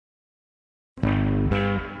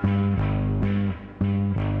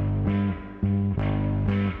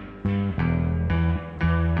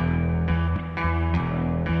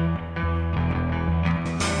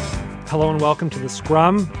Hello and welcome to The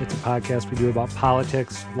Scrum. It's a podcast we do about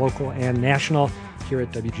politics, local and national, here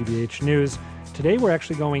at WGBH News. Today we're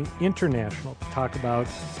actually going international to talk about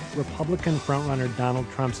Republican frontrunner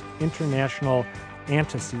Donald Trump's international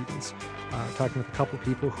antecedents. Talking with a couple of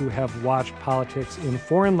people who have watched politics in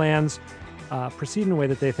foreign lands proceed in a way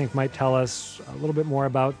that they think might tell us a little bit more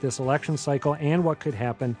about this election cycle and what could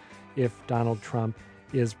happen if Donald Trump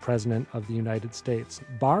is president of the United States.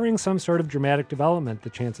 Barring some sort of dramatic development, the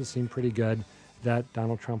chances seem pretty good that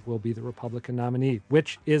Donald Trump will be the Republican nominee,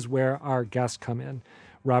 which is where our guests come in.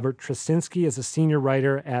 Robert Trzcinski is a senior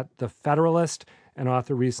writer at The Federalist and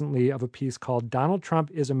author recently of a piece called Donald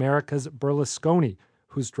Trump is America's Berlusconi,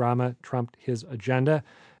 whose drama trumped his agenda.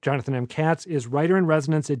 Jonathan M. Katz is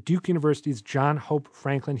writer-in-residence at Duke University's John Hope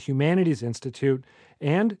Franklin Humanities Institute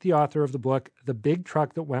and the author of the book The Big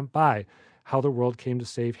Truck That Went By, How the World Came to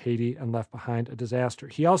Save Haiti and Left Behind a Disaster.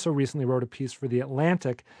 He also recently wrote a piece for The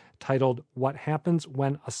Atlantic titled What Happens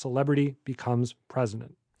When a Celebrity Becomes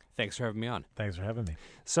President. Thanks for having me on. Thanks for having me.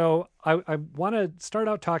 So I want to start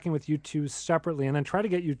out talking with you two separately and then try to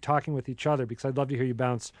get you talking with each other because I'd love to hear you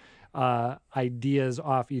bounce ideas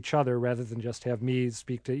off each other rather than just have me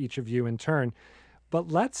speak to each of you in turn.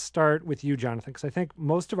 But let's start with you, Jonathan, because I think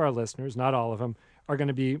most of our listeners, not all of them, are going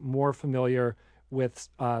to be more familiar with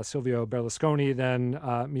Silvio Berlusconi than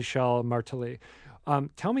Michel Martelly.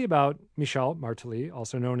 Tell me about Michel Martelly,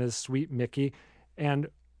 also known as Sweet Mickey, and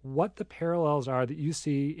what the parallels are that you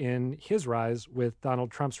see in his rise with Donald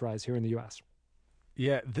Trump's rise here in the U.S.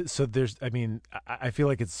 Yeah, so I feel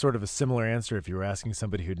like it's sort of a similar answer if you were asking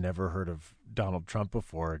somebody who'd never heard of Donald Trump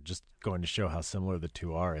before, just going to show how similar the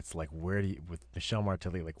two are. It's like, with Michel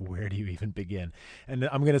Martelly, like, where do you even begin? And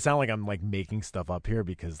I'm going to sound like I'm like making stuff up here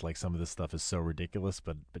because like some of this stuff is so ridiculous,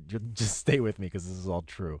 but you just stay with me because this is all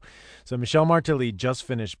true. So Michel Martelly just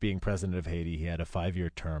finished being president of Haiti. He had a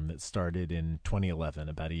 5-year term that started in 2011,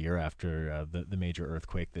 about a year after the major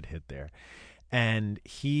earthquake that hit there. And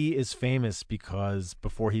he is famous because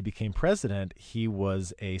before he became president, he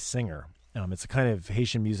was a singer. It's a kind of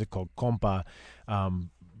Haitian music called compa.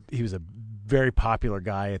 He was a very popular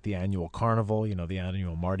guy at the annual carnival, the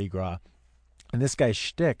annual Mardi Gras. And this guy's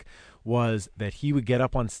shtick was that he would get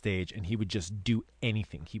up on stage and he would just do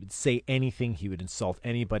anything. He would say anything. He would insult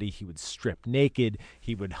anybody. He would strip naked.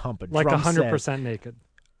 He would hump a drum set. Like 100% naked.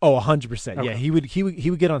 Oh, 100%. Okay. Yeah, he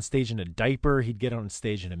would get on stage in a diaper. He'd get on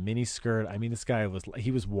stage in a mini skirt. I mean, this guy was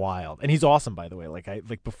wild, and he's awesome, by the way.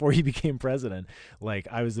 Like before he became president, like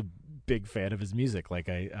I was a big fan of his music. Like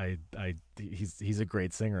he's a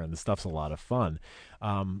great singer, and the stuff's a lot of fun.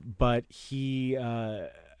 But he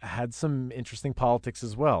had some interesting politics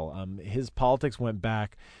as well. His politics went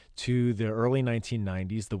back to the early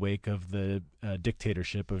 1990s, the wake of the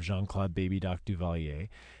dictatorship of Jean-Claude Baby Doc Duvalier.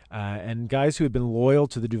 And guys who had been loyal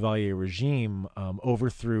to the Duvalier regime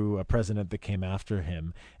overthrew a president that came after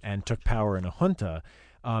him and took power in a junta.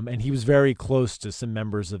 And he was very close to some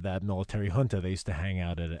members of that military junta. They used to hang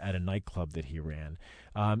out at a nightclub that he ran.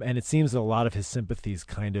 And it seems that a lot of his sympathies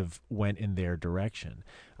kind of went in their direction.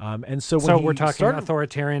 And so we're talking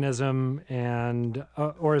authoritarianism, and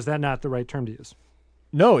or is that not the right term to use?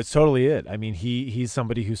 No, it's totally it. I mean, he's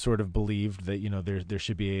somebody who sort of believed that there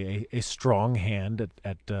should be a strong hand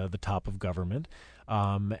at the top of government,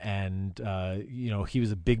 and he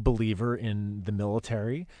was a big believer in the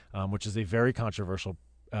military, which is a very controversial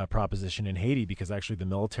proposition in Haiti because actually the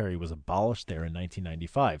military was abolished there in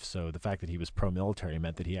 1995. So the fact that he was pro-military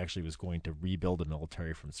meant that he actually was going to rebuild a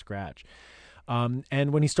military from scratch.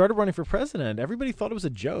 And when he started running for president, everybody thought it was a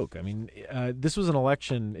joke. I mean, this was an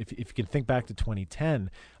election, if you can think back to 2010,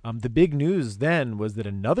 the big news then was that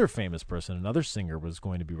another famous person, another singer, was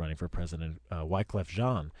going to be running for president, Wyclef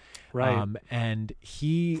Jean. Right. And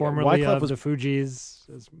he... Formerly of the Fugees,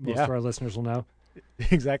 as most of our listeners will know.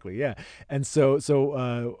 Exactly, yeah. And so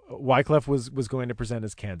Wyclef was going to present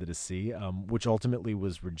his candidacy, which ultimately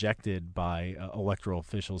was rejected by electoral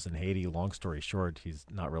officials in Haiti. Long story short, he's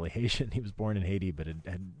not really Haitian. He was born in Haiti, but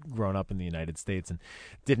had grown up in the United States and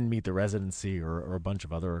didn't meet the residency or a bunch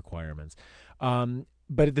of other requirements.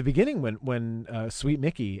 But at the beginning, when Sweet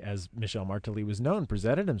Mickey, as Michel Martelly was known,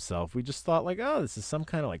 presented himself, we just thought like, oh, this is some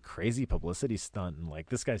kind of like crazy publicity stunt, and like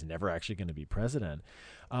this guy's never actually going to be president.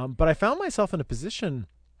 But I found myself in a position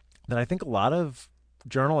that I think a lot of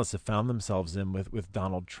journalists have found themselves in with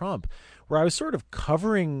Donald Trump, where I was sort of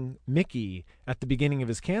covering Mickey at the beginning of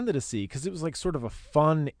his candidacy because it was like sort of a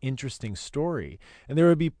fun, interesting story, and there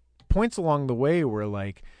would be points along the way where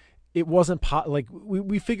like it wasn't like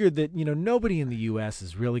we figured that, nobody in the U.S.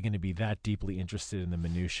 is really going to be that deeply interested in the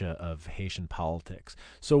minutia of Haitian politics.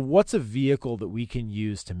 So what's a vehicle that we can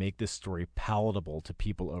use to make this story palatable to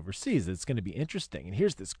people overseas that's going to be interesting? And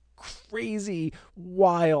here's this crazy,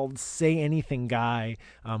 wild, say-anything guy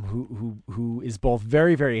who is both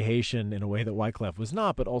very, very Haitian in a way that Wyclef was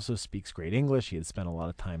not, but also speaks great English. He had spent a lot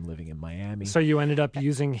of time living in Miami. So you ended up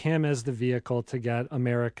using him as the vehicle to get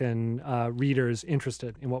American readers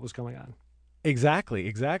interested in what was going on. Exactly.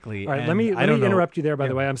 All right, let me interrupt you there, by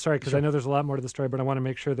the way. I'm sorry, because I know there's a lot more to the story, but I want to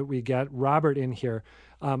make sure that we get Robert in here.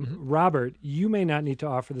 Robert, you may not need to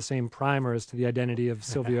offer the same primer as to the identity of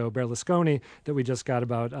Silvio Berlusconi that we just got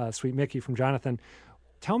about Sweet Mickey from Jonathan.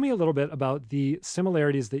 Tell me a little bit about the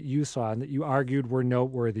similarities that you saw and that you argued were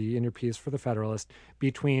noteworthy in your piece for The Federalist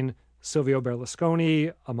between Silvio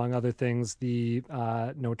Berlusconi, among other things, the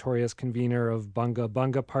notorious convener of Bunga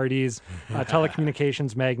Bunga parties,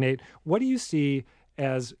 telecommunications magnate. What do you see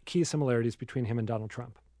as key similarities between him and Donald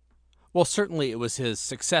Trump? Well, certainly it was his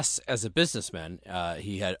success as a businessman.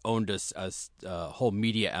 He had owned a whole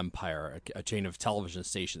media empire, a chain of television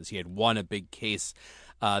stations. He had won a big case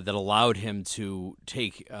that allowed him to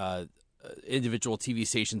take individual TV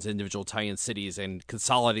stations, individual Italian cities, and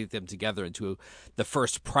consolidate them together into the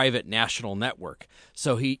first private national network.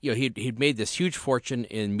 So he'd made this huge fortune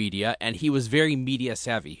in media, and he was very media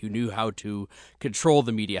savvy. He knew how to control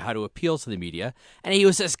the media, how to appeal to the media, and he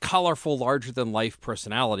was this colorful, larger than life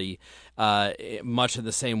personality, much in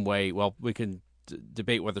the same way. Well, we can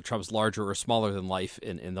debate whether Trump's larger or smaller than life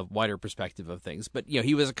in the wider perspective of things, but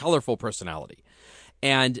he was a colorful personality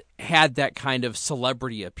and had that kind of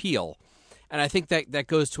celebrity appeal. And I think that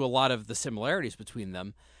goes to a lot of the similarities between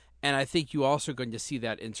them. And I think you also are going to see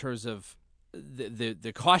that in terms of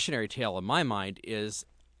the cautionary tale in my mind is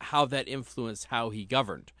how that influenced how he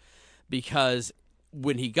governed. Because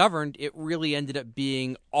when he governed, it really ended up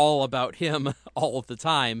being all about him all of the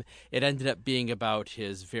time. It ended up being about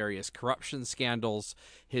his various corruption scandals,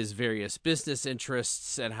 his various business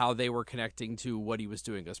interests, and how they were connecting to what he was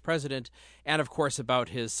doing as president, and of course about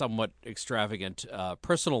his somewhat extravagant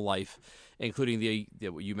personal life, including the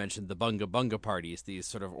you mentioned the Bunga Bunga parties, these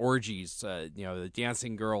sort of orgies, the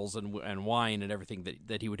dancing girls and wine and everything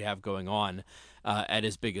that he would have going on at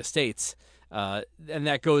his big estates. And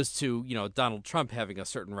that goes to Donald Trump having a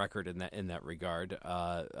certain record in that regard,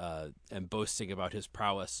 and boasting about his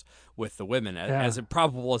prowess with the women. As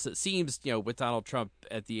improbable as it seems, with Donald Trump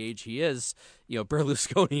at the age he is,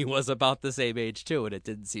 Berlusconi was about the same age too, and it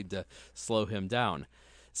didn't seem to slow him down.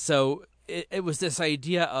 So it was this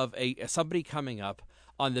idea of somebody coming up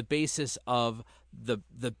on the basis of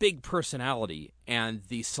the big personality and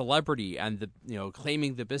the celebrity and the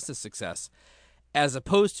claiming the business success, as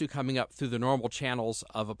opposed to coming up through the normal channels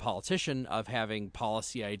of a politician, of having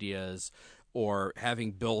policy ideas or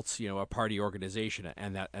having built, a party organization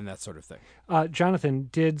and that sort of thing. Jonathan,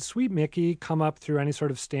 did Sweet Mickey come up through any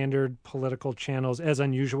sort of standard political channels, as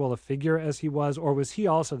unusual a figure as he was, or was he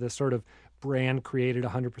also this sort of brand created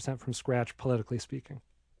 100% from scratch, politically speaking?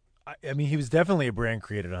 I mean, he was definitely a brand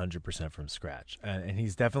created 100% from scratch, and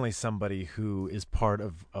he's definitely somebody who is part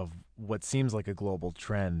of what seems like a global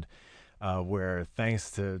trend, where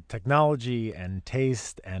thanks to technology and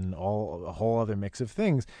taste and a whole other mix of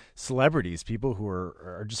things, celebrities, people who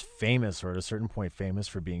are just famous or at a certain point famous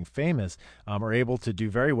for being famous, are able to do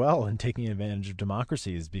very well in taking advantage of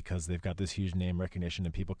democracies because they've got this huge name recognition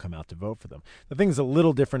and people come out to vote for them. The thing that's a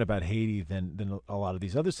little different about Haiti than a lot of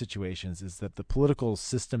these other situations is that the political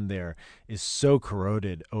system there is so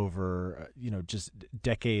corroded over just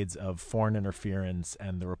decades of foreign interference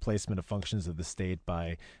and the replacement of functions of the state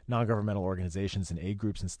by non-governmental organizations and aid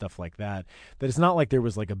groups and stuff like that it's not like there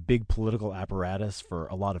was like a big political apparatus for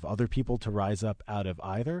a lot of other people to rise up out of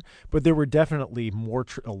either, but there were definitely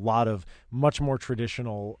a lot of much more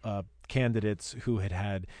traditional candidates who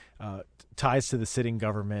had ties to the sitting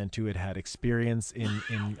government, who had experience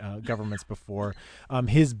in governments before.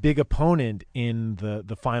 His big opponent in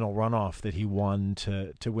the final runoff that he won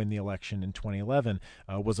to win the election in 2011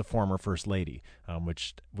 was a former first lady,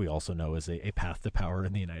 which we also know is a path to power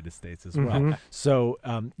in the United States as well. So,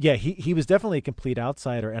 he was definitely a complete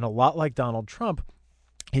outsider, and a lot like Donald Trump,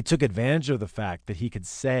 he took advantage of the fact that he could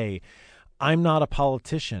say, I'm not a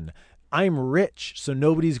politician. I'm rich, so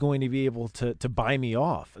nobody's going to be able to buy me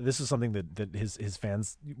off. This is something that his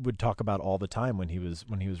fans would talk about all the time when he was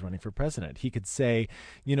running for president. He could say,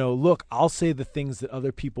 look, I'll say the things that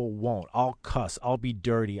other people won't. I'll cuss. I'll be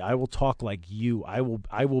dirty. I will talk like you. I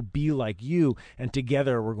will be like you. And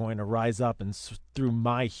together we're going to rise up, and through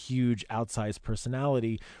my huge outsized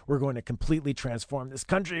personality, we're going to completely transform this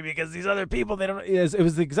country because these other people, they don't. It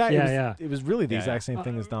was the exact. It was really the exact same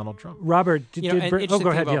thing as Donald Trump. Robert, go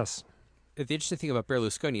ahead. Yes. The interesting thing about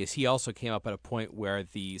Berlusconi is he also came up at a point where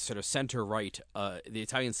the sort of center-right, the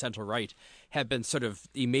Italian center-right, had been sort of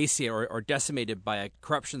emaciated or decimated by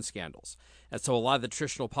corruption scandals. And so a lot of the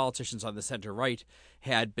traditional politicians on the center-right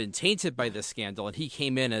had been tainted by this scandal, and he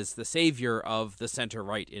came in as the savior of the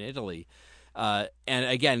center-right in Italy, and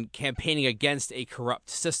again, campaigning against a corrupt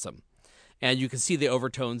system. And you can see the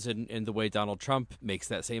overtones in the way Donald Trump makes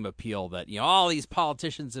that same appeal that, all these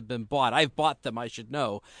politicians have been bought. I've bought them, I should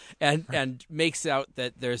know. And makes out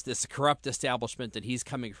that there's this corrupt establishment and he's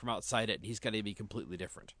coming from outside it and he's got to be completely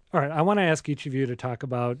different. All right. I want to ask each of you to talk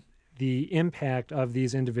about the impact of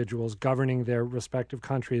these individuals governing their respective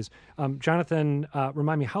countries. Jonathan,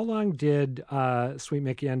 remind me, how long did Sweet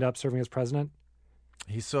Mickey end up serving as president?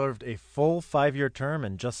 He served a full 5-year term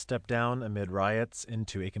and just stepped down amid riots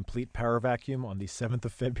into a complete power vacuum on the 7th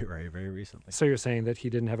of February, very recently. So you're saying that he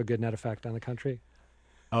didn't have a good net effect on the country?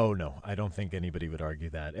 Oh, no. I don't think anybody would argue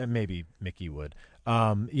that. And maybe Mickey would.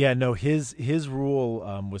 His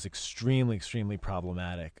rule was extremely, extremely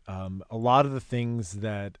problematic. A lot of the things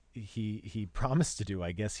that he promised to do,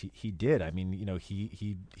 I guess he did. I mean,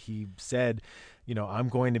 he said, I'm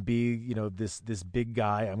going to be, this big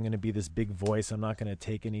guy. I'm going to be this big voice. I'm not going to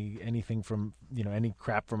take anything from, any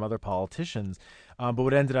crap from other politicians. But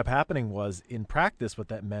what ended up happening was, in practice, what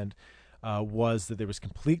that meant was that there was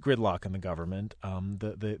complete gridlock in the government.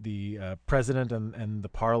 The president and the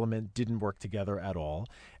parliament didn't work together at all.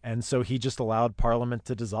 And so he just allowed parliament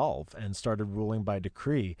to dissolve and started ruling by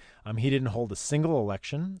decree. He didn't hold a single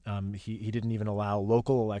election. He didn't even allow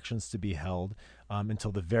local elections to be held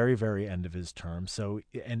until the very, very end of his term. So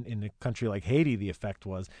in a country like Haiti, the effect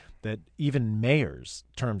was that even mayors'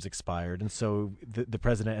 terms expired. And so the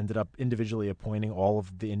president ended up individually appointing all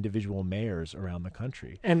of the individual mayors around the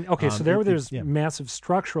country. And okay, so there's massive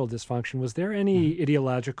structural dysfunction. Was there any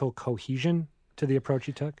ideological cohesion to the approach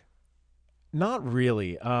he took? Not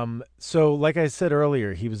really. So like I said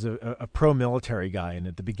earlier, he was a pro-military guy, and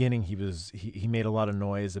at the beginning he made a lot of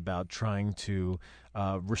noise about trying to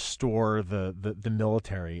restore the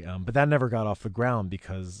military, but that never got off the ground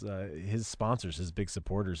because his sponsors, his big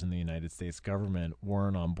supporters in the United States government,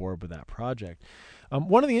 weren't on board with that project.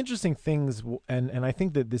 One of the interesting things, and I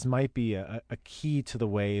think that this might be a key to the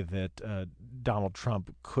way that Donald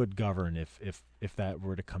Trump could govern if that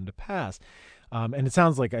were to come to pass, and it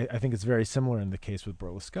sounds like I think it's very similar in the case with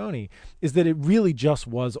Berlusconi, is that it really just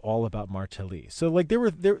was all about Martelly. So like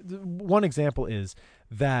one example is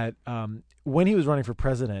that when he was running for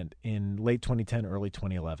president in late 2010, early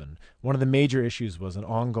 2011, one of the major issues was an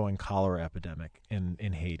ongoing cholera epidemic in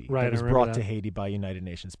Haiti that was brought to Haiti by United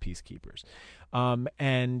Nations peacekeepers.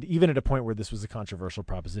 And even at a point where this was a controversial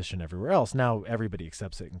proposition everywhere else, now everybody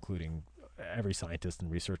accepts it, including every scientist and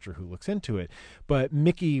researcher who looks into it. But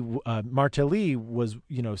Martelly was,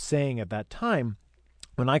 saying at that time,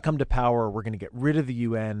 when I come to power, we're going to get rid of the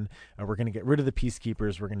UN, we're going to get rid of the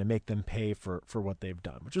peacekeepers, we're going to make them pay for what they've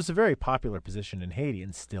done, which was a very popular position in Haiti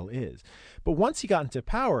and still is. But once he got into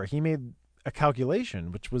power, he made a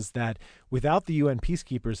calculation, which was that without the UN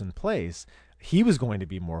peacekeepers in place, he was going to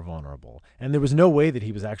be more vulnerable. And there was no way that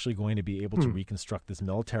he was actually going to be able to reconstruct this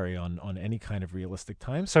military on any kind of realistic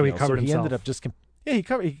time scale. So he covered himself. He ended up just... he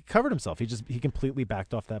covered himself. He completely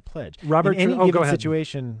backed off that pledge. Robert, in any given go ahead.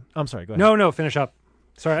 situation... I'm sorry, go ahead. No, finish up.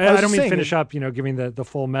 Sorry, I don't mean finish up, giving the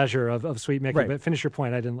full measure of Sweet Mickey, but finish your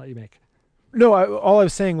point. I didn't let you make. No, all I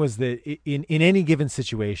was saying was that in any given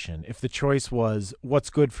situation, if the choice was what's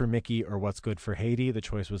good for Mickey or what's good for Haiti, the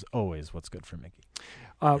choice was always what's good for Mickey.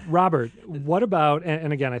 Robert, what about,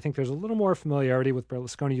 and again, I think there's a little more familiarity with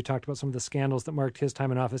Berlusconi. You talked about some of the scandals that marked his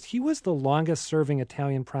time in office. He was the longest serving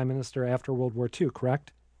Italian prime minister after World War II,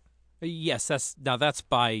 correct? Yes, that's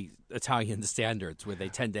by Italian standards, where they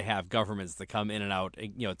tend to have governments that come in and out.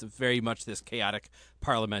 It's very much this chaotic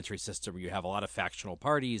parliamentary system where you have a lot of factional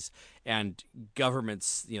parties and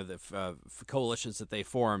governments. The coalitions that they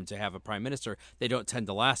form to have a prime minister, they don't tend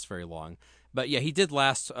to last very long. But yeah, he did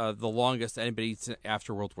last the longest anybody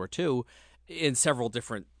after World War II in several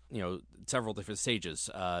different several different stages.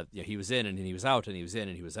 He was in and he was out, and he was in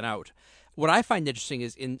and he was out. What I find interesting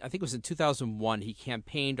is I think it was in 2001, he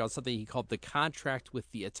campaigned on something he called the contract with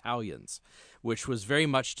the Italians, which was very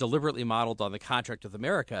much deliberately modeled on the contract with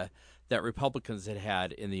America that Republicans had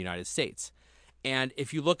had in the United States. And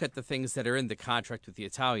if you look at the things that are in the contract with the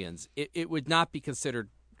Italians, it would not be considered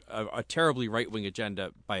a terribly right-wing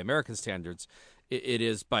agenda by American standards. It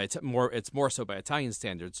is it's more so by Italian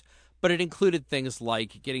standards. But it included things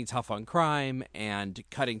like getting tough on crime and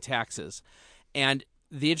cutting taxes. And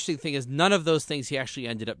the interesting thing is none of those things he actually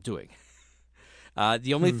ended up doing.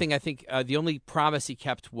 The only thing I think, the only promise he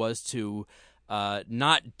kept was to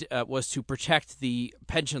protect the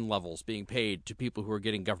pension levels being paid to people who are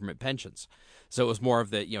getting government pensions. So it was more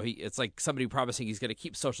of it's like somebody promising he's going to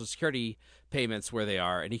keep Social Security payments where they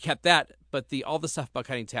are, and he kept that. But all the stuff about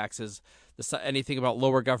cutting taxes, anything about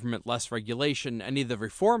lower government, less regulation, any of the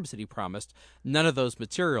reforms that he promised, none of those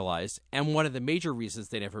materialized. And one of the major reasons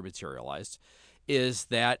they never materialized is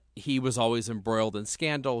that he was always embroiled in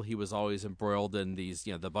scandal. He was always embroiled in these,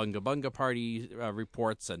 the Bunga Bunga Party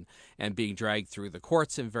reports and being dragged through the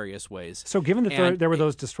courts in various ways. So given that there were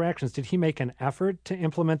those distractions, did he make an effort to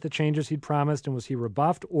implement the changes he'd promised, and was he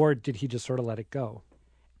rebuffed, or did he just sort of let it go?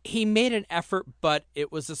 He made an effort, but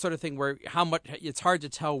it was the sort of thing where it's hard to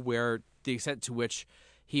tell where the extent to which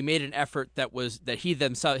he made an effort that he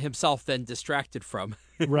himself then distracted from,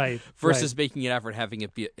 right? Versus making an effort having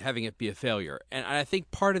it be a failure. And I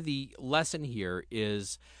think part of the lesson here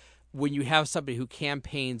is when you have somebody who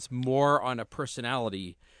campaigns more on a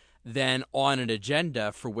personality than on an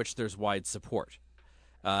agenda for which there's wide support.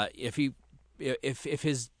 If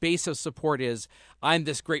his base of support is I'm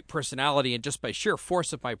this great personality and just by sheer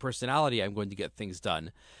force of my personality I'm going to get things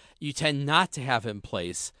done, you tend not to have in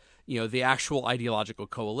place the actual ideological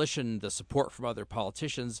coalition, the support from other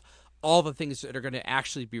politicians, all the things that are going to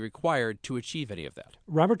actually be required to achieve any of that.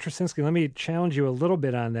 Robert Trzynski, let me challenge you a little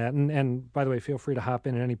bit on that. And by the way, feel free to hop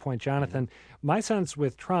in at any point, Jonathan. My sense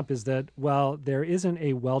with Trump is that, well, there isn't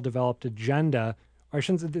a well-developed agenda, or I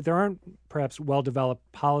shouldn't say, there aren't perhaps well-developed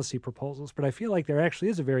policy proposals, but I feel like there actually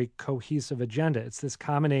is a very cohesive agenda. It's this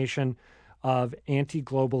combination of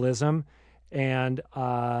anti-globalism and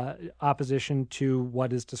opposition to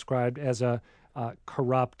what is described as a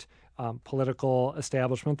corrupt political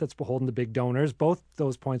establishment that's beholden to big donors. Both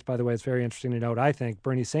those points, by the way, it's very interesting to note. I think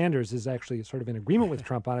Bernie Sanders is actually sort of in agreement with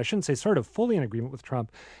Trump on. I shouldn't say sort of fully in agreement with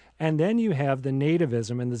Trump. And then you have the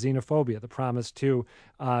nativism and the xenophobia, the promise to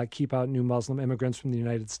keep out new Muslim immigrants from the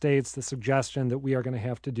United States, the suggestion that we are going to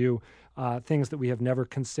have to do things that we have never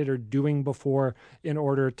considered doing before in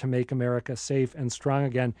order to make America safe and strong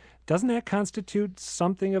again. Doesn't that constitute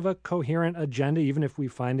something of a coherent agenda, even if we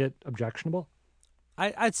find it objectionable?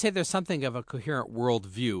 I'd say there's something of a coherent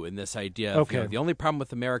worldview in this idea. Okay. The only problem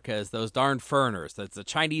with America is those darn foreigners. That's the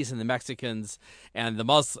Chinese and the Mexicans and the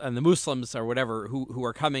Muslims or whatever who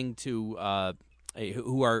are coming to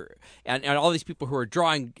who are and all these people who are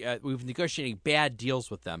we've negotiating bad deals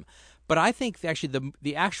with them. But I think actually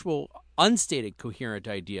the actual unstated coherent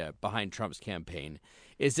idea behind Trump's campaign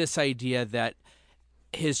is this idea that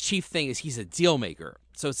his chief thing is he's a deal maker.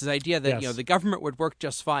 So it's this idea that Yes. The government would work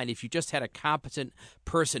just fine if you just had a competent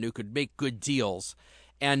person who could make good deals,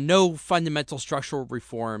 and no fundamental structural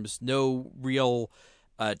reforms, no real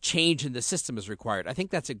change in the system is required. I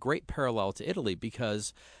think that's a great parallel to Italy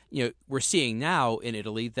because we're seeing now in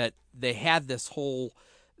Italy that they had this whole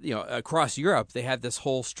across Europe they had this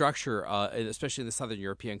whole structure, especially in the southern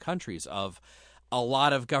European countries, of a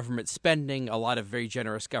lot of government spending, a lot of very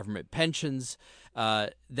generous government pensions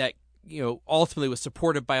that ultimately was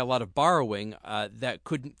supported by a lot of borrowing that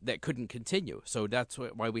couldn't continue. So that's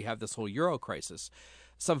why we have this whole Euro crisis.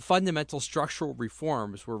 Some fundamental structural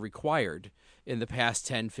reforms were required in the past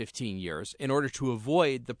 10, 15 years in order to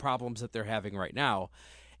avoid the problems that they're having right now.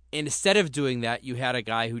 And instead of doing that, you had a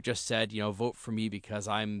guy who just said, vote for me because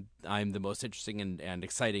I'm the most interesting and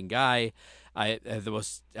exciting guy. I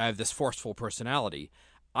have this forceful personality.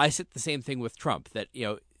 I said the same thing with Trump, that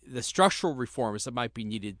the structural reforms that might be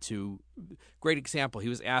needed to. Great example. He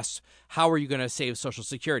was asked, "How are you going to save Social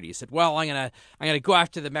Security?" He said, "Well, I'm gonna go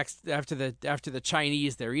after the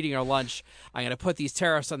Chinese. They're eating our lunch. I'm gonna put these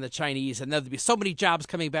tariffs on the Chinese, and there'll be so many jobs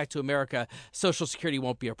coming back to America. Social Security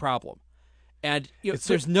won't be a problem." And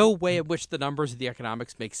there's no way in which the numbers of the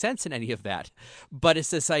economics make sense in any of that. But it's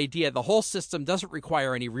this idea the whole system doesn't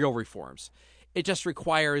require any real reforms. It just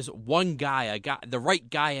requires one guy, the right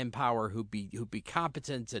guy in power who'd be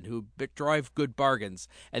competent and who'd drive good bargains,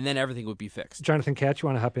 and then everything would be fixed. Jonathan Katz, you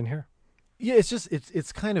want to hop in here? Yeah,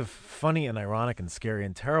 it's kind of funny and ironic and scary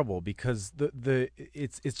and terrible because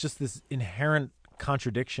it's just this inherent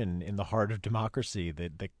contradiction in the heart of democracy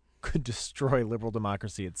that could destroy liberal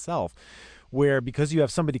democracy itself, where because you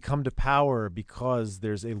have somebody come to power because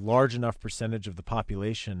there's a large enough percentage of the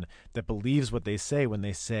population that believes what they say when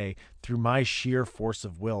they say, through my sheer force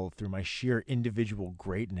of will, through my sheer individual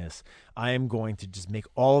greatness, I am going to just make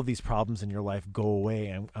all of these problems in your life go away,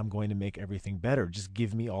 and I'm going to make everything better. Just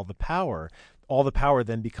give me all the power. All the power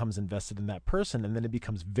then becomes invested in that person, and then it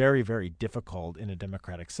becomes very, very difficult in a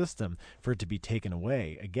democratic system for it to be taken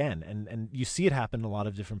away again. And you see it happen in a lot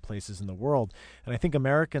of different places in the world. And I think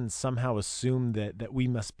Americans somehow assume that we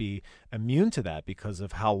must be immune to that because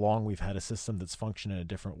of how long we've had a system that's functioned in a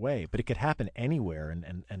different way. But it could happen anywhere.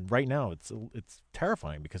 And right now it's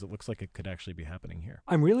terrifying because it looks like it could actually be happening here.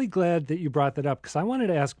 I'm really glad that you brought that up because I wanted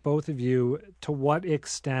to ask both of you to what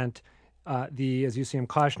extent the, as you see them,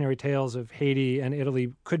 cautionary tales of Haiti and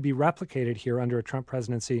Italy could be replicated here under a Trump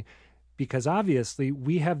presidency, because obviously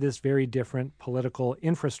we have this very different political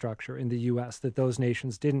infrastructure in the U.S. that those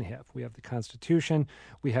nations didn't have. We have the Constitution,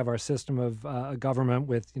 we have our system of a government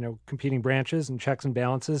with competing branches and checks and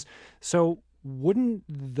balances. So wouldn't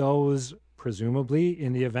those, presumably,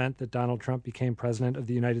 in the event that Donald Trump became president of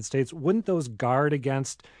the United States, wouldn't those guard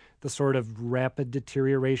against the sort of rapid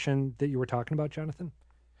deterioration that you were talking about, Jonathan?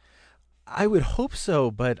 I would hope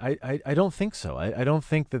so, but I don't think so. I don't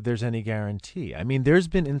think that there's any guarantee. I mean, there's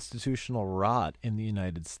been institutional rot in the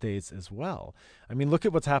United States as well. I mean, look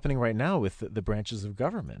at what's happening right now with the branches of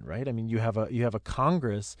government, right? I mean, you have a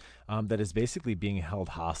Congress that is basically being held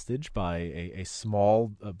hostage by a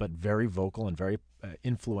small but very vocal and very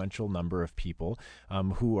influential number of people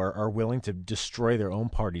who are willing to destroy their own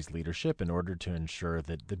party's leadership in order to ensure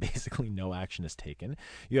that basically no action is taken.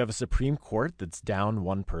 You have a Supreme Court that's down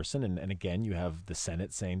one person, and again, you have the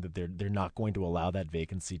Senate saying that they're not going to allow that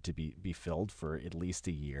vacancy to be filled for at least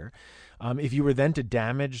a year. If you were then to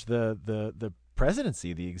damage the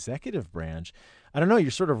presidency, the executive branch, I don't know,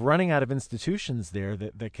 you're sort of running out of institutions there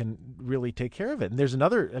that can really take care of it.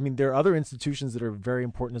 And there are other institutions that are very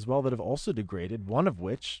important as well that have also degraded, one of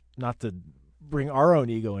which, not to bring our own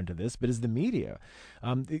ego into this, but is the media.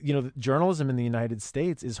 Journalism in the United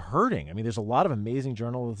States is hurting. I mean, there's a lot of amazing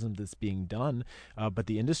journalism that's being done, but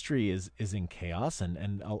the industry is in chaos,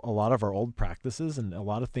 and a lot of our old practices and a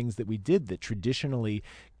lot of things that we did that traditionally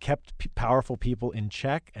kept powerful people in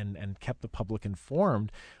check and kept the public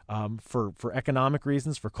informed for economic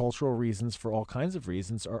reasons, for cultural reasons, for all kinds of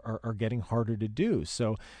reasons are getting harder to do.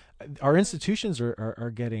 So our institutions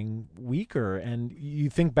are getting weaker, and you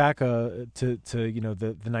think back to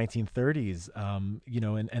the 1930s,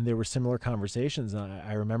 and there were similar conversations.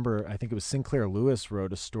 I remember, I think it was Sinclair Lewis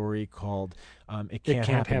wrote a story called "It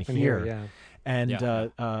Can't Happen Here," yeah. And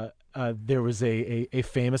there was a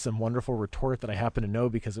famous and wonderful retort that I happen to know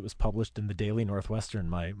because it was published in the Daily Northwestern,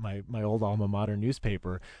 my old alma mater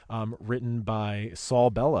newspaper, written by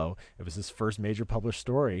Saul Bellow. It was his first major published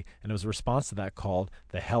story, and it was a response to that called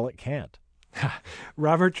 "The Hell It Can't."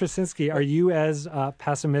 Robert Trzcinski, are you as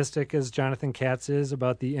pessimistic as Jonathan Katz is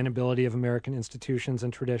about the inability of American institutions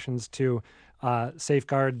and traditions to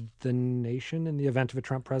safeguard the nation in the event of a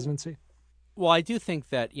Trump presidency? Well, I do think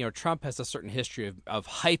that, Trump has a certain history of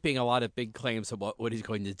hyping a lot of big claims about what he's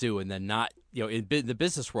going to do and then not, in the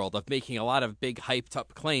business world, of making a lot of big hyped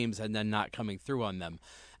up claims and then not coming through on them.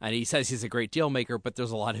 And he says he's a great deal maker, but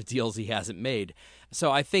there's a lot of deals he hasn't made.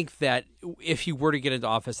 So I think that if he were to get into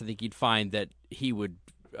office, I think you'd find that he would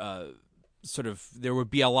there would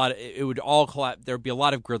be a lot of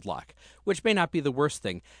gridlock, which may not be the worst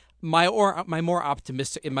thing. In my more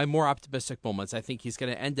optimistic moments, I think he's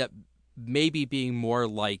going to end up maybe being more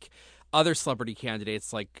like other celebrity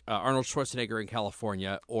candidates like Arnold Schwarzenegger in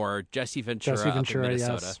California or Jesse Ventura up in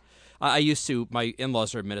Minnesota. Yes. My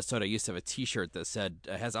in-laws are in Minnesota. I used to have a T-shirt that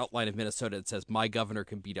has outline of Minnesota that says, "My governor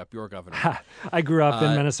can beat up your governor." I grew up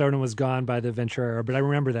in Minnesota and was gone by the Ventura era, but I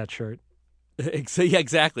remember that shirt. Yeah,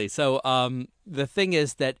 exactly. So the thing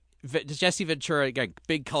is that Jesse Ventura, again,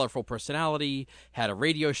 big, colorful personality, had a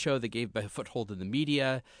radio show that gave him a foothold in the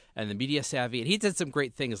media and the media savvy. And he did some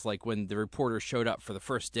great things, like when the reporters showed up for the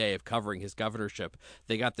first day of covering his governorship,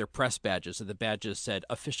 they got their press badges, and the badges said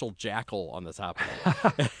 "Official Jackal" on the top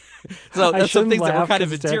of them. So that's some things that were kind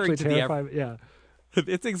of endearing to the average. Yeah.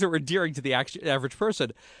 Things that were endearing to the average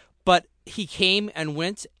person. But he came and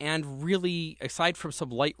went, and really, aside from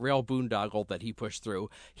some light rail boondoggle that he pushed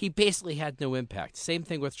through, he basically had no impact. Same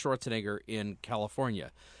thing with Schwarzenegger in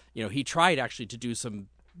California. He tried actually to do some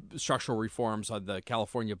structural reforms on the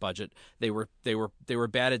California budget. They were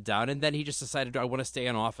batted down, and then he just decided, I want to stay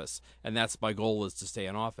in office, and that's my goal, is to stay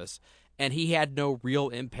in office. And he had no real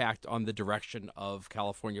impact on the direction of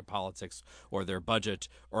California politics or their budget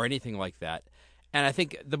or anything like that. And I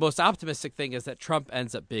think the most optimistic thing is that Trump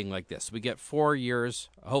ends up being like this. We get 4 years,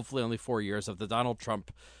 hopefully only 4 years, of the Donald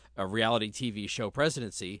Trump reality TV show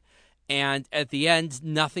presidency. And at the end,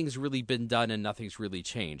 nothing's really been done and nothing's really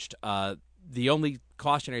changed. The only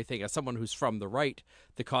cautionary thing, as someone who's from the right,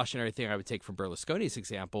 the cautionary thing I would take from Berlusconi's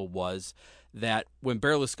example was that when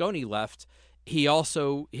Berlusconi left, he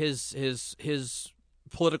also, his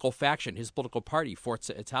political faction, his political party,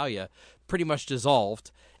 Forza Italia, pretty much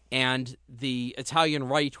dissolved. And the Italian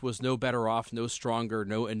right was no better off, no stronger,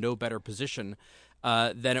 in no better position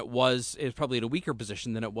than it was. It was probably in a weaker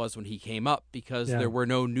position than it was when he came up, because there were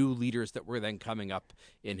no new leaders that were then coming up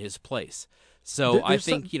in his place. So I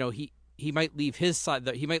think he might leave his side.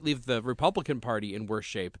 He might leave the Republican Party in worse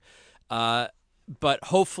shape. But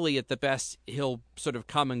hopefully, at the best, he'll sort of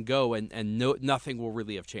come and go, and nothing will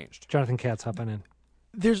really have changed. Jonathan Katz hopping in.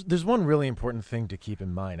 There's one really important thing to keep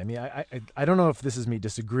in mind. I mean, I don't know if this is me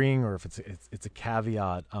disagreeing or if it's a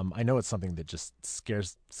caveat. I know it's something that just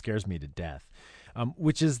scares me to death,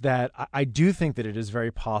 which is that I do think that it is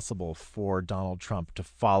very possible for Donald Trump to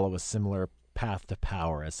follow a similar path to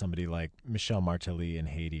power as somebody like Michel Martelly in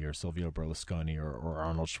Haiti, or Silvio Berlusconi, or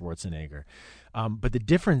Arnold Schwarzenegger. But the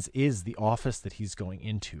difference is the office that he's going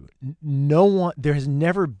into. There has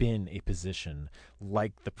never been a position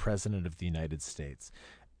like the President of the United States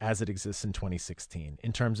as it exists in 2016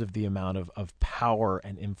 in terms of the amount of power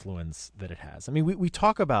and influence that it has. I mean, we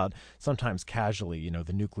talk about sometimes casually,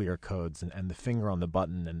 the nuclear codes and the finger on the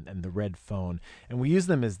button and the red phone, and we use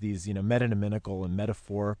them as these, metonymical and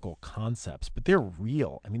metaphorical concepts, but they're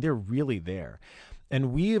real. I mean, they're really there.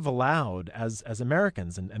 And we have allowed, as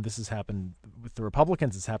Americans, and this has happened with the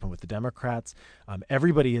Republicans, it's happened with the Democrats,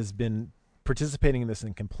 everybody has been participating in this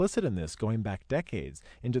and complicit in this going back decades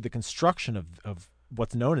into the construction of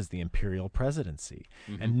what's known as the imperial presidency.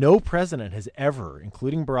 Mm-hmm. And no president has ever,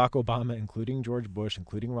 including Barack Obama, including George Bush,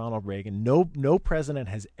 including Ronald Reagan, no president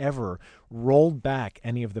has ever rolled back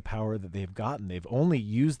any of the power that they've gotten. They've only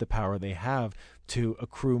used the power they have to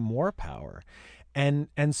accrue more power. And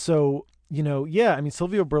so,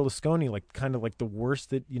 Silvio Berlusconi, kind of the worst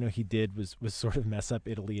that, he did was sort of mess up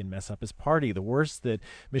Italy and mess up his party. The worst that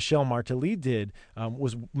Michel Martelly did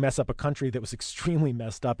was mess up a country that was extremely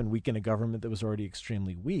messed up and weaken a government that was already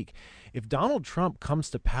extremely weak. If Donald Trump comes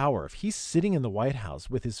to power, if he's sitting in the White House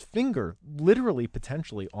with his finger literally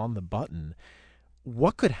potentially on the button,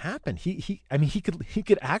 what could happen? He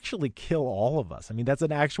could actually kill all of us. I mean, that's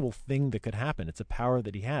an actual thing that could happen. It's a power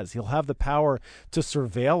that he has. He'll have the power to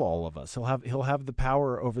surveil all of us. He'll have the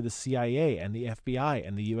power over the CIA and the FBI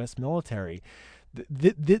and the U.S. military.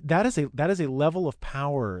 That is a level of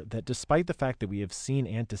power that, despite the fact that we have seen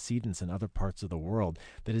antecedents in other parts of the world,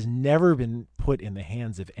 that has never been put in the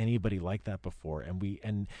hands of anybody like that before.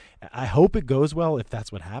 And I hope it goes well if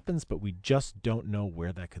that's what happens, but we just don't know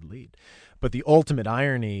where that could lead. But the ultimate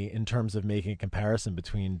irony in terms of making a comparison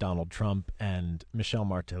between Donald Trump and Michel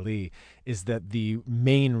Martelly is that the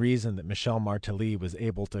main reason that Michel Martelly was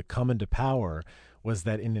able to come into power was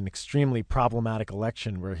that in an extremely problematic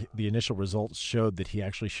election where the initial results showed that he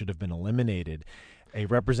actually should have been eliminated, a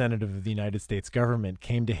representative of the United States government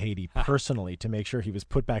came to Haiti personally to make sure he was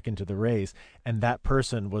put back into the race, and that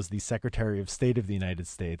person was the Secretary of State of the United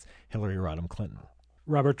States, Hillary Rodham Clinton.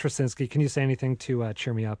 Robert Traczynski, can you say anything to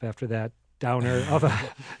cheer me up after that downer of an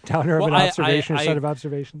observation, or set of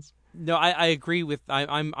observations? No, I agree with.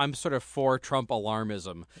 I'm sort of for Trump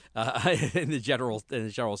alarmism in the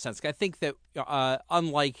general sense. I think that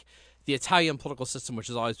unlike the Italian political system, which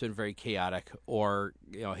has always been very chaotic, or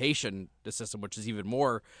Haitian system, which is even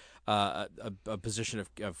more a position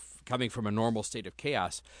of coming from a normal state of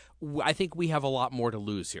chaos, I think we have a lot more to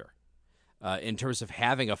lose here. In terms of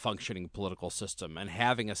having a functioning political system and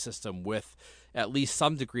having a system with at least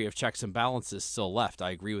some degree of checks and balances still left.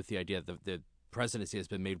 I agree with the idea that the presidency has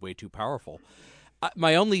been made way too powerful.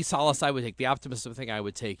 My only solace I would take, the optimistic thing I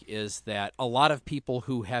would take, is that a lot of people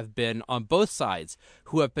who have been on both sides,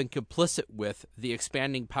 who have been complicit with the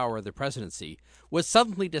expanding power of the presidency, would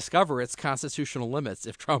suddenly discover its constitutional limits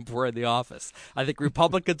if Trump were in the office. I think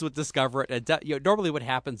Republicans would discover it. And normally what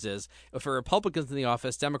happens is, if a Republican's in the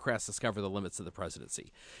office, Democrats discover the limits of the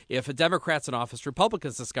presidency. If a Democrat's in office,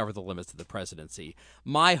 Republicans discover the limits of the presidency.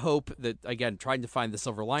 My hope that, again, trying to find the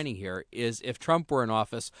silver lining here, is if Trump were in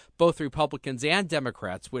office, both Republicans and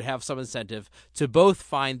Democrats would have some incentive to both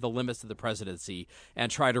find the limits of the presidency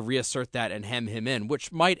and try to reassert that and hem him in,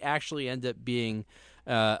 which might actually end up being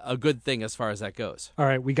a good thing as far as that goes. All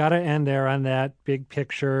right, we got to end there on that big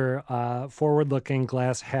picture, forward-looking,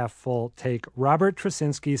 glass half full take. Robert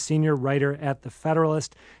Traczynski, senior writer at The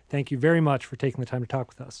Federalist, thank you very much for taking the time to talk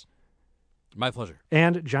with us. My pleasure.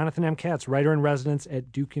 And Jonathan M. Katz, writer-in-residence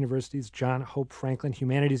at Duke University's John Hope Franklin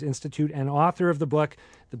Humanities Institute and author of the book,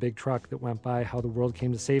 The Big Truck That Went By, How the World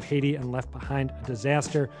Came to Save Haiti and Left Behind a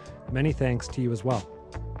Disaster. Many thanks to you as well.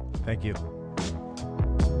 Thank you.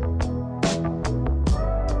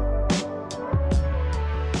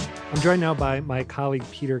 I'm joined now by my colleague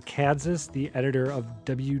Peter Kadzis, the editor of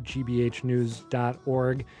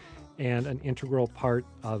WGBHnews.org and an integral part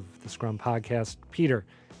of the Scrum podcast. Peter,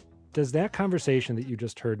 does that conversation that you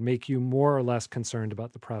just heard make you more or less concerned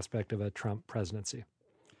about the prospect of a Trump presidency?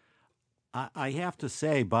 I have to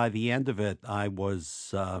say, by the end of it, I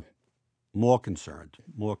was more concerned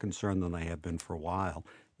than I have been for a while.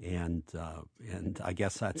 And I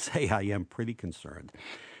guess I'd say I am pretty concerned.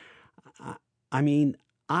 I mean,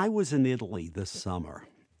 I was in Italy this summer,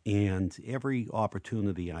 and every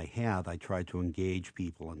opportunity I had, I tried to engage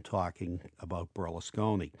people in talking about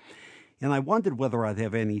Berlusconi. And I wondered whether I'd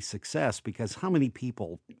have any success because how many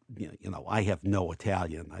people, I have no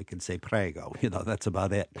Italian. I can say prego, that's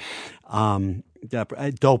about it.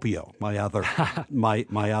 Doppio, my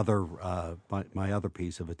other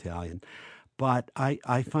piece of Italian. But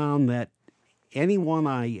I found that anyone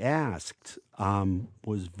I asked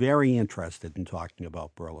was very interested in talking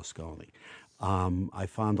about Berlusconi. I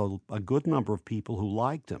found a good number of people who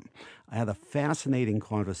liked him. I had a fascinating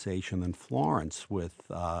conversation in Florence with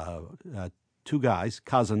two guys,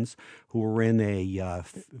 cousins, who were in a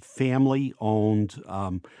family-owned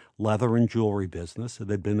leather and jewelry business.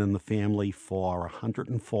 It had been in the family for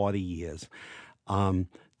 140 years.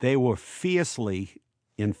 They were fiercely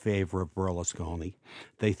in favor of Berlusconi.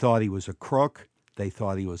 They thought he was a crook. They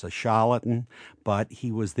thought he was a charlatan, but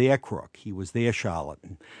he was their crook. He was their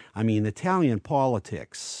charlatan. I mean, Italian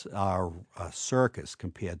politics are a circus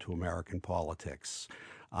compared to American politics.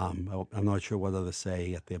 I'm not sure whether to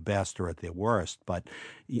say at their best or at their worst, but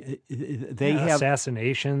they have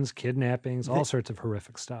assassinations, kidnappings, all sorts of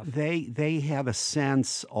horrific stuff. They have a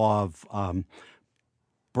sense of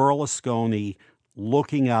Berlusconi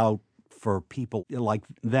looking out for people like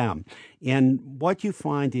them. And what you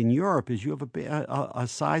find in Europe is you have a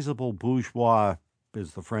sizable bourgeois,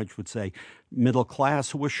 as the French would say, middle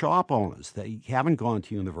class who are shop owners. They haven't gone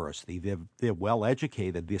to university. They're well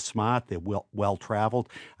educated. They're smart. They're well traveled.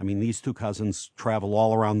 I mean, these two cousins travel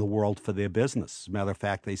all around the world for their business. As a matter of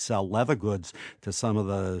fact, they sell leather goods to some of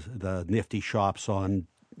the nifty shops on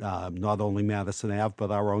not only Madison Ave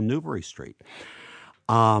but our own Newbury Street.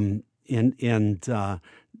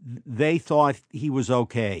 They thought he was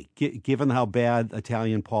okay. Given how bad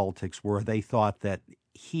Italian politics were, they thought that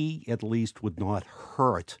he at least would not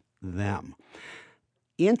hurt them.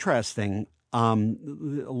 Interesting,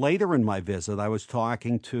 later in my visit, I was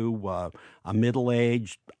talking to a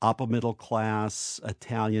middle-aged, upper-middle-class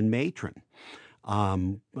Italian matron.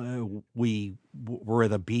 We were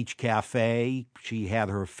at a beach cafe. She had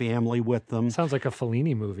her family with them. Sounds like a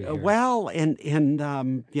Fellini movie. Well,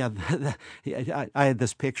 I had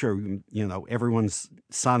this picture. Everyone's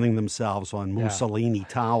sunning themselves on Mussolini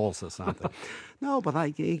towels or something. No,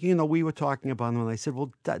 but we were talking about him, and I said,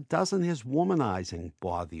 "Well, doesn't his womanizing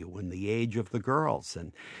bother you in the age of the girls?"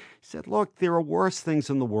 And he said, "Look, there are worse things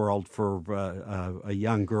in the world for a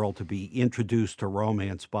young girl to be introduced to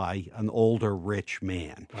romance by an older, rich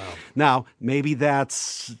man." Wow. Now, maybe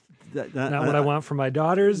that's not what I want for my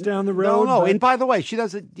daughters down the road. No. And by the way, she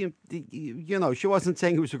doesn't. She wasn't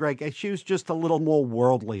saying he was a great guy. She was just a little more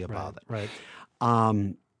worldly about it. Right.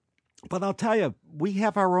 But I'll tell you, we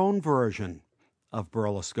have our own version of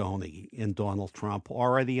Berlusconi in Donald Trump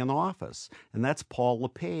already in office, and that's Paul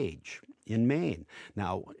LePage in Maine.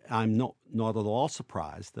 Now, I'm not at all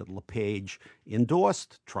surprised that LePage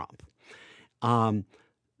endorsed Trump.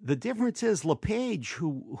 The difference is LePage,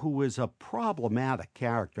 who is a problematic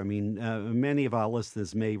character. I mean, many of our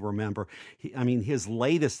listeners may remember, his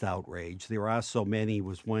latest outrage, there are so many,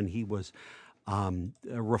 was when he was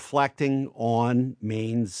reflecting on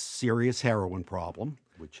Maine's serious heroin problem,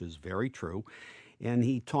 which is very true. And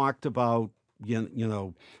he talked about, two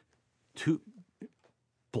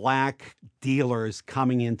black dealers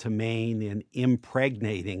coming into Maine and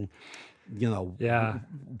impregnating,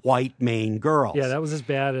 white Maine girls. Yeah, that was as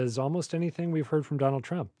bad as almost anything we've heard from Donald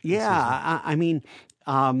Trump. Yeah, and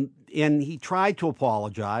he tried to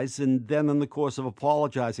apologize, and then in the course of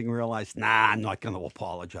apologizing, realized, I'm not going to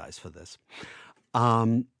apologize for this.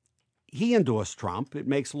 He endorsed Trump. It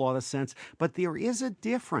makes a lot of sense. But there is a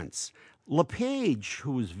difference. LePage,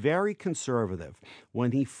 who was very conservative,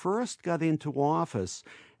 when he first got into office,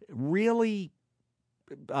 really,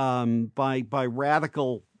 by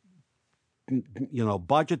radical,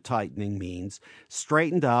 budget tightening means,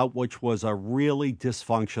 straightened out, which was a really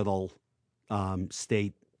dysfunctional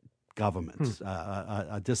state governments,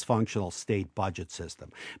 a dysfunctional state budget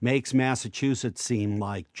system. Makes Massachusetts seem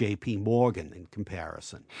like J.P. Morgan in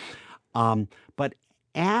comparison. But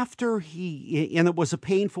after and it was a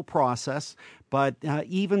painful process, but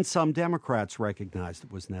even some Democrats recognized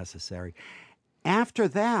it was necessary. After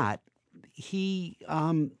that, he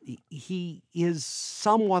is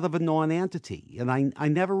somewhat of a non-entity, and I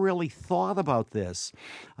never really thought about this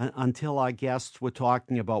until our guests were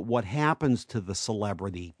talking about what happens to the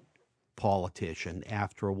celebrity politician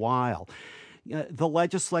after a while. The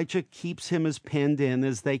legislature keeps him as penned in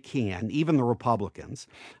as they can, even the Republicans.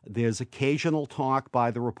 There's occasional talk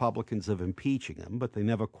by the Republicans of impeaching him, but they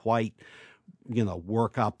never quite,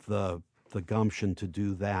 work up the gumption to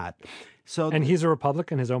do that. And he's a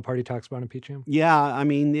Republican. His own party talks about impeaching him. Yeah, I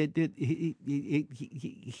mean,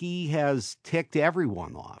 he has ticked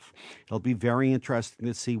everyone off. It'll be very interesting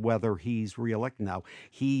to see whether he's reelected. Now,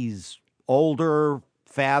 he's older,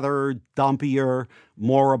 fatter, dumpier,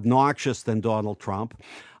 more obnoxious than Donald Trump.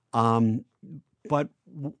 But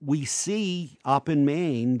we see up in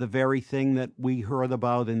Maine the very thing that we heard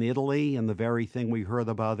about in Italy and the very thing we heard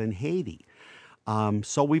about in Haiti.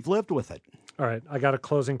 So we've lived with it. All right, I got a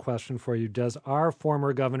closing question for you. Does our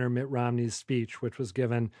former Governor Mitt Romney's speech, which was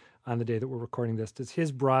given on the day that we're recording this, does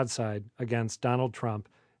his broadside against Donald Trump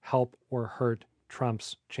help or hurt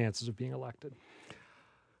Trump's chances of being elected?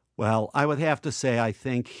 Well, I would have to say I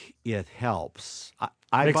think it helps.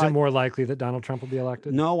 Makes it more likely that Donald Trump will be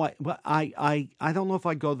elected? No, I don't know if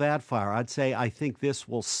I'd go that far. I'd say I think this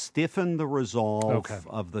will stiffen the resolve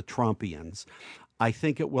of the Trumpians. I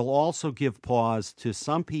think it will also give pause to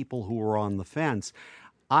some people who are on the fence.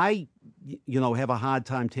 I, have a hard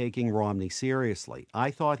time taking Romney seriously.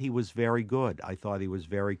 I thought he was very good. I thought he was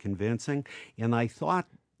very convincing. And I thought,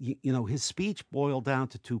 his speech boiled down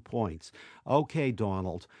to 2 points. Okay,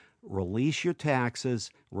 Donald, release your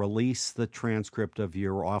taxes, release the transcript of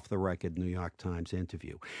your off-the-record New York Times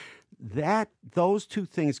interview. Those two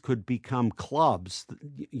things could become clubs,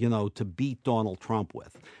 to beat Donald Trump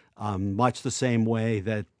with. Much the same way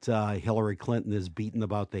that Hillary Clinton is beaten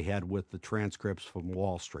about the head with the transcripts from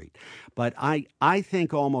Wall Street. But I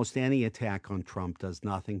think almost any attack on Trump does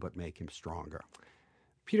nothing but make him stronger.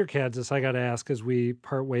 Peter Kadzis, I got to ask as we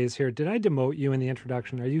part ways here, did I demote you in the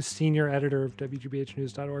introduction? Are you senior editor of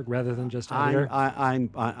WGBHnews.org rather than just editor?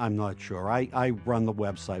 I'm not sure. I run the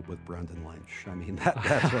website with Brendan Lynch. I mean,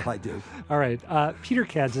 that's what I do. All right. Peter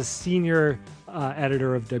Kadzis, senior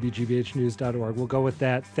editor of WGBHnews.org. We'll go with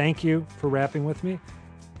that. Thank you for rapping with me.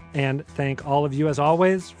 And thank all of you, as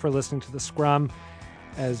always, for listening to The Scrum.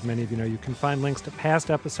 As many of you know, you can find links to past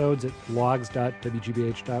episodes at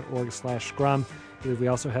blogs.wgbh.org/scrum. We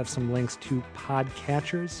also have some links to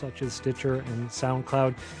podcatchers such as Stitcher and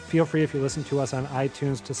SoundCloud. Feel free, if you listen to us on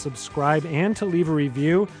iTunes, to subscribe and to leave a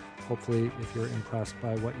review, hopefully if you're impressed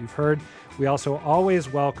by what you've heard. We also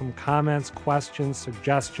always welcome comments, questions,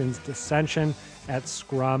 suggestions, dissension at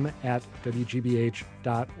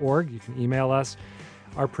scrum@wgbh.org. You can email us.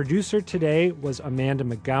 Our producer today was Amanda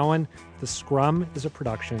McGowan. The Scrum is a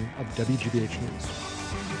production of WGBH News.